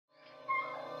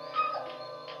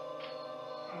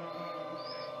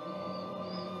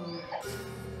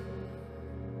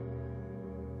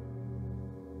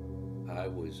I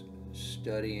was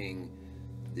studying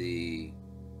the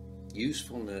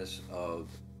usefulness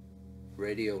of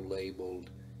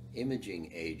radio-labeled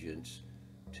imaging agents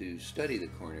to study the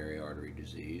coronary artery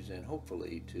disease and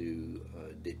hopefully to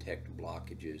detect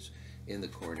blockages in the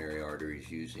coronary arteries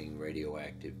using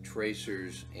radioactive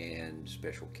tracers and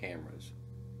special cameras.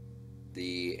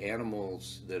 The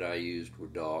animals that I used were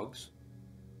dogs.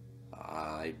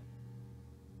 I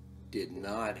did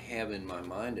not have in my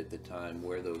mind at the time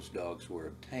where those dogs were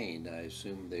obtained. I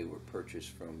assumed they were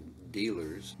purchased from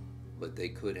dealers, but they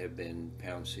could have been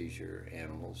pound seizure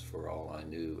animals for all I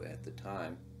knew at the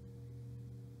time.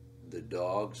 The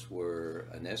dogs were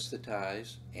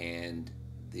anesthetized and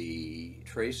the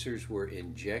tracers were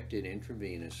injected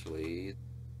intravenously,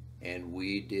 and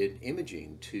we did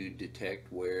imaging to detect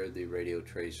where the radio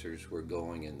tracers were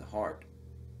going in the heart.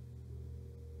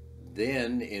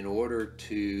 Then, in order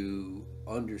to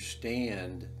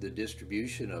understand the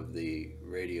distribution of the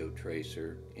radio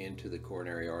tracer into the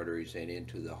coronary arteries and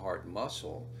into the heart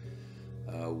muscle,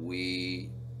 we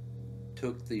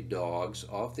took the dogs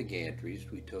off the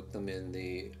gantries. We took them in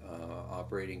the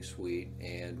operating suite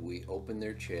and we opened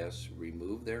their chests,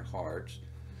 removed their hearts,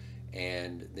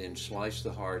 and then sliced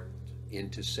the heart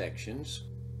into sections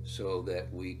so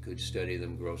that we could study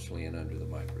them grossly and under the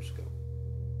microscope.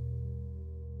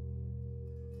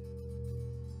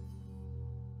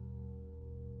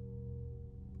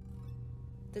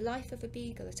 The life of a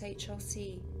beagle at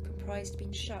HRC comprised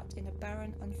being shut in a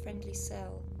barren, unfriendly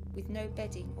cell with no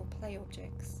bedding or play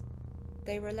objects.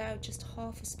 They were allowed just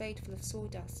half a spadeful of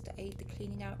sawdust to aid the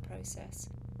cleaning out process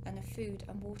and a food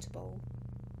and water bowl.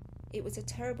 It was a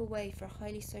terrible way for a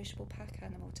highly sociable pack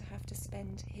animal to have to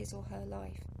spend his or her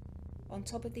life. On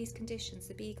top of these conditions,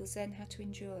 the beagles then had to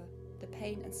endure the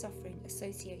pain and suffering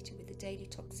associated with the daily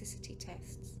toxicity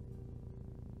tests.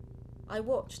 I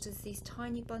watched as these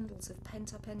tiny bundles of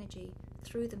pent-up energy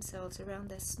threw themselves around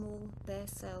their small, bare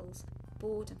cells,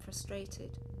 bored and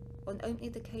frustrated. On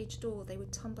opening the cage door, they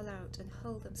would tumble out and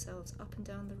hurl themselves up and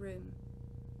down the room.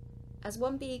 As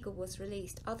one beagle was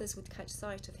released, others would catch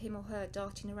sight of him or her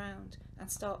darting around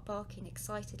and start barking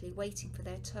excitedly, waiting for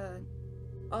their turn.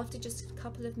 After just a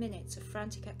couple of minutes of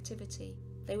frantic activity,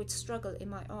 they would struggle in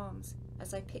my arms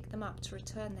as I picked them up to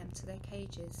return them to their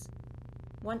cages.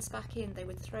 Once back in, they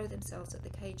would throw themselves at the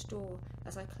cage door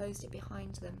as I closed it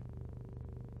behind them.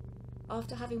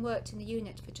 After having worked in the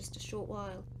unit for just a short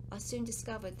while, I soon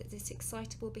discovered that this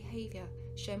excitable behaviour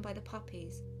shown by the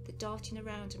puppies, the darting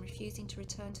around and refusing to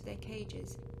return to their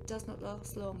cages, does not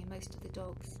last long in most of the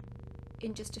dogs.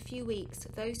 In just a few weeks,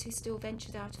 those who still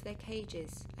ventured out of their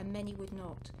cages, and many would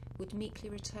not, would meekly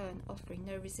return, offering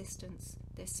no resistance,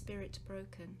 their spirit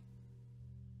broken.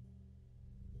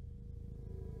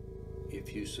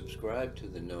 If you subscribe to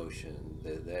the notion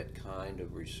that that kind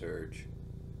of research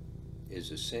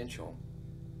is essential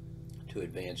to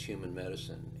advance human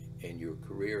medicine, and your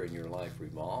career and your life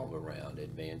revolve around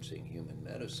advancing human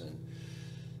medicine,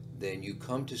 then you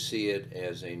come to see it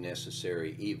as a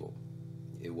necessary evil.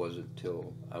 It wasn't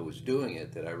until I was doing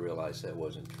it that I realized that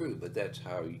wasn't true, but that's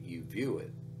how you view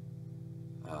it.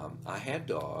 I had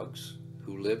dogs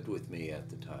who lived with me at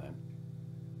the time.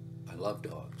 I love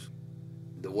dogs.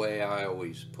 The way I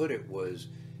always put it was,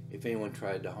 if anyone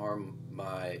tried to harm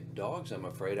my dogs, I'm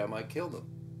afraid I might kill them.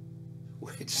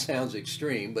 Which sounds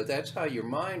extreme, but that's how your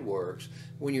mind works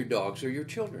when your dogs are your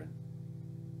children.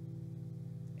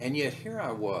 And yet here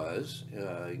I was,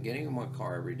 getting in my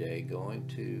car every day, going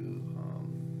to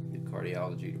the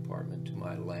cardiology department, to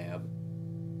my lab,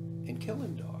 and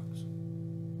killing dogs.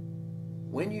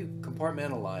 When you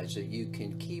compartmentalize it, you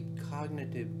can keep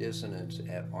cognitive dissonance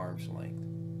at arm's length.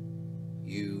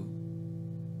 You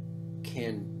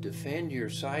can defend your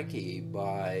psyche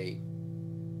by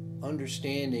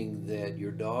understanding that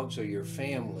your dogs are your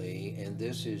family and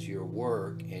this is your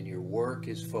work, and your work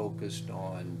is focused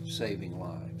on saving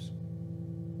lives.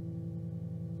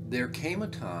 There came a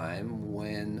time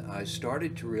when I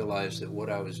started to realize that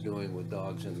what I was doing with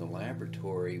dogs in the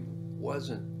laboratory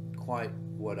wasn't quite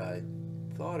what I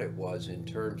thought it was in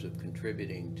terms of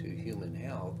contributing to human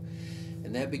health,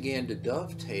 and that began to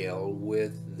dovetail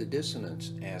with the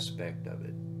dissonance aspect of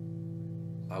it.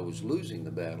 I was losing the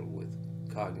battle with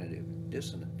cognitive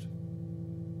dissonance.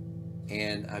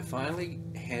 And I finally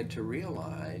had to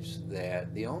realize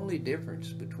that the only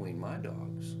difference between my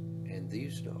dogs and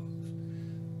these dogs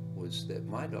was that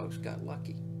my dogs got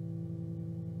lucky.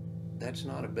 That's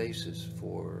not a basis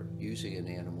for using an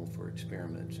animal for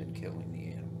experiments and killing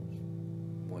the animals.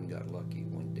 One got lucky.